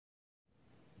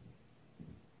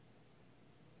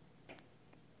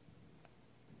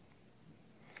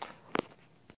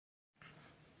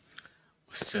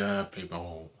What's up,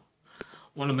 people?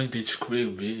 Wanna make this quick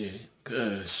video,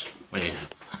 cause man,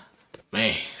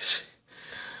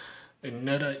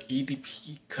 another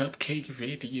EDP cupcake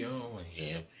video.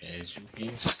 Yep, as you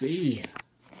can see.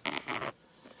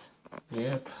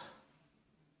 Yep,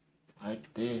 right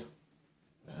there,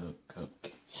 another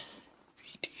cupcake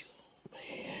video,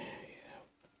 man. Yep.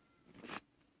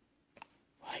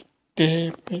 Right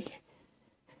there, man.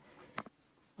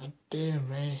 Right there,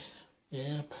 man.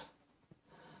 Yep.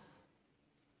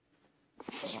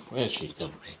 Spreadsheet,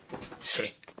 don't man.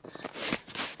 See.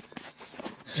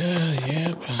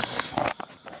 Yep.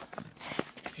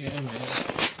 Yeah, man.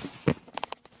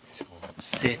 It's gonna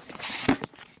sit.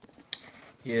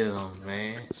 Yeah,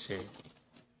 man. Shit.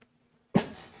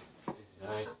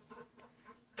 Right.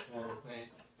 Oh, man.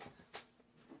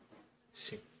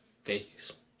 Shit.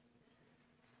 Face.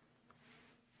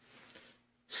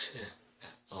 Shit.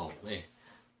 Oh, man.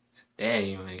 There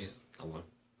you make it. I want.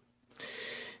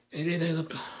 It is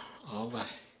up. All right.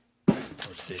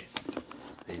 Let's see.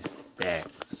 These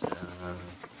bags. Dun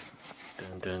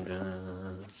dun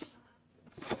dun.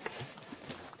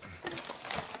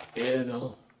 Yeah,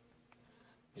 though.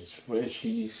 It's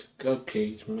Freshies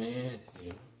Cupcakes, man.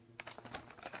 Yeah.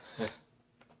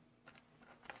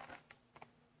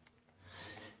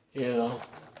 Yeah, though.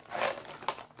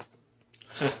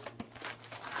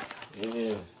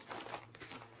 Yeah.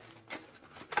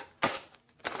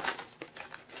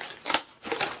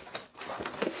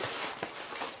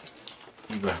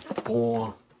 You got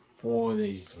four of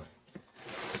these, man.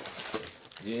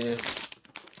 Yeah.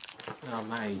 I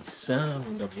might some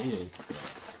in the video.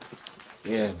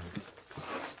 Yeah.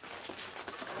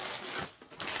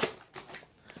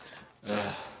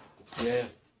 Yeah.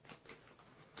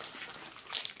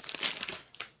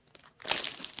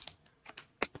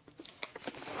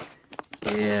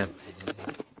 Yeah, man.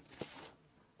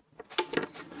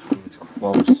 It's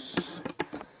close.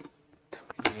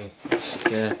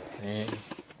 Yeah, man.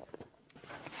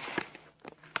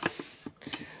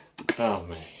 Oh,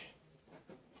 man.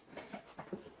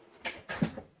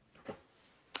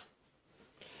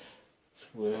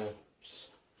 Swears.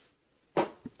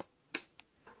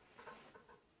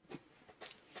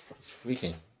 It's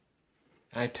freaking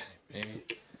nighttime, man.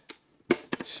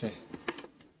 Shit.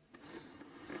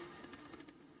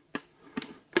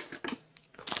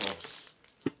 Close.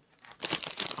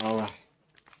 Alright.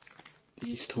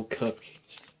 These two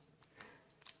cupcakes.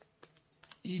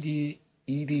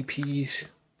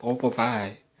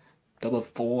 EDP445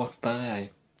 445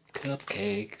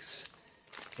 cupcakes.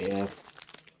 Yeah.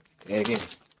 Again.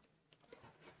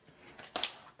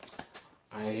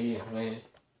 Man.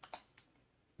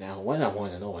 Now, what I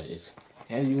want to know is,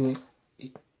 have you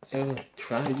ever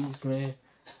tried these, man,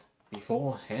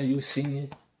 before? Have you seen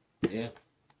it? Yeah.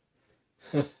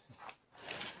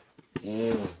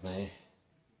 Yeah, man.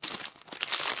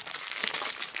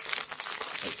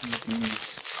 I eat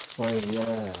these right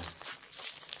now.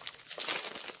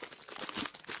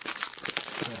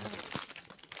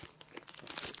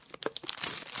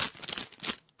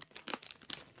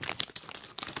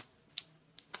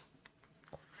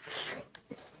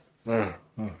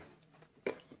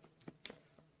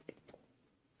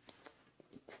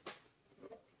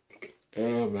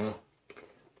 Yeah, man.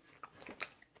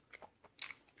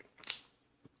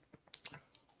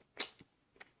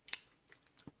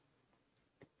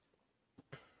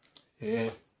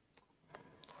 Yeah.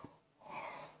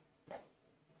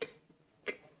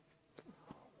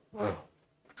 Wow.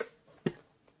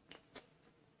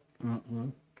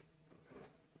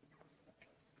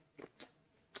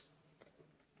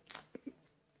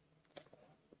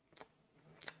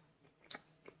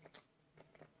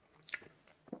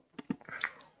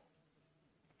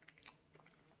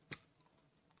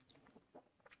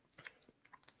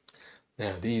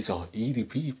 Now these are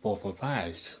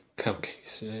EDP445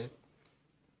 cupcakes. Yeah.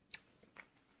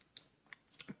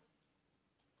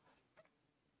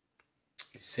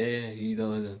 He said he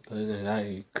doesn't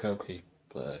like cupcake,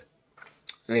 but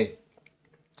hey,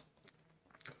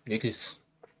 niggas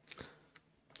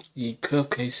eat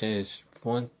cupcakes as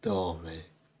fun though, man.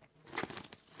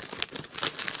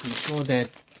 You sure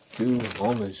that dude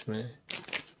homeless, man?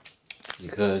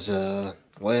 Because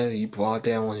well, he brought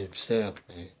that one himself,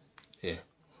 man. Yeah.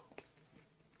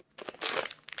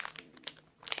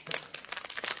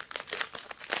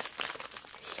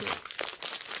 So,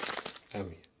 I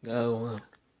mean, that one.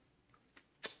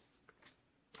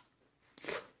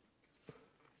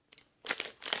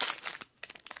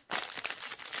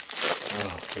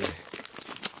 Oh, yeah.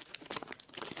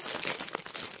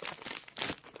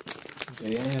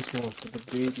 They asked one for the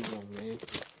big one, man.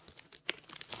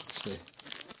 See.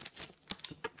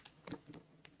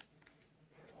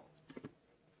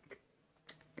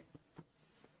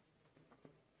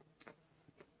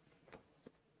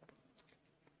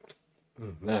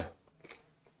 Man.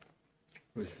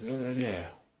 Yeah.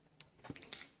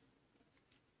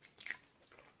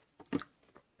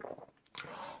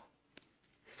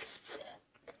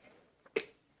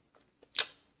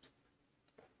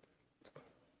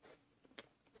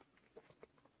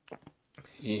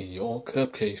 Eat your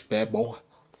cupcakes, fat boy.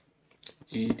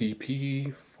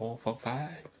 EDP445.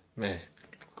 Man.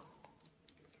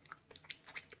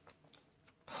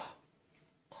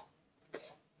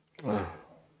 Uh.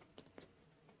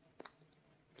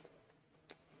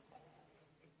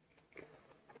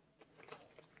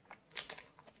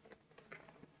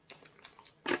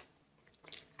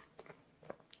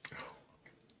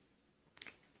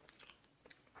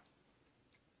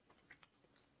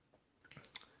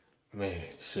 Man,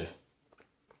 shit.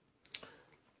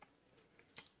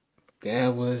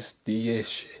 That was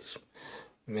delicious.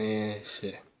 Man,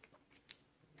 shit.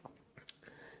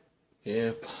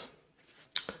 Yep.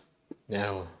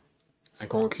 Now, I'm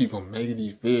gonna keep on making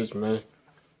these vids, man.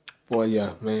 For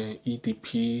ya, man.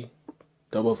 EDP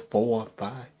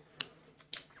 445.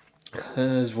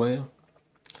 Cause, well,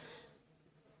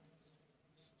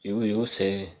 you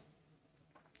said,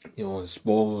 you know, in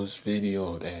Spoil's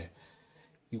video that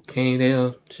you came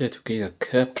there just to get a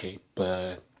cupcake,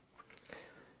 but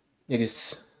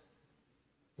niggas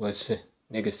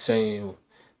niggas saying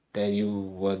that you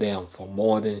were there for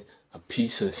more than a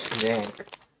piece of snack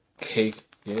cake,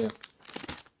 yeah.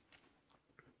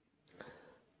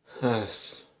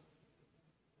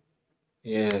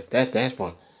 Yeah, that's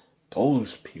what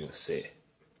those people said.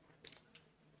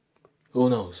 Who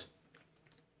knows?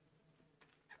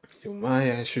 You might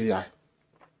actually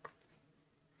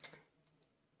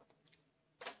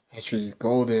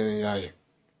go there and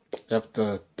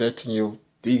after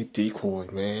 13-year decoy,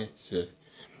 man. Shit.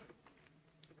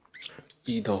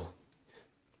 Either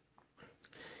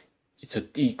it's a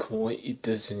decoy, it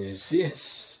doesn't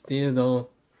exist. You know,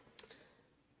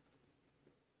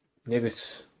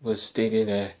 niggas was thinking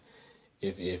that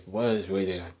if it was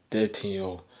really a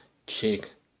 13-year-old chick,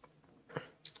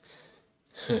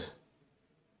 it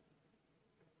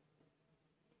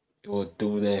would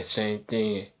do that same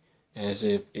thing as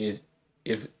if it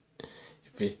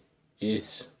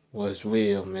was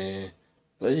real, man.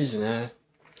 But it's not.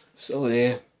 So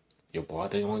there, you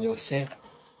brought it on yourself,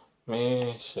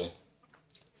 man. Shit.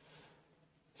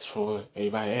 It's for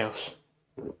everybody else.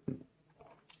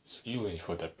 You ain't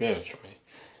for the bitch, man.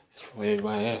 It's for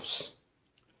everybody else.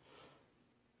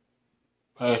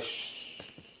 Peace.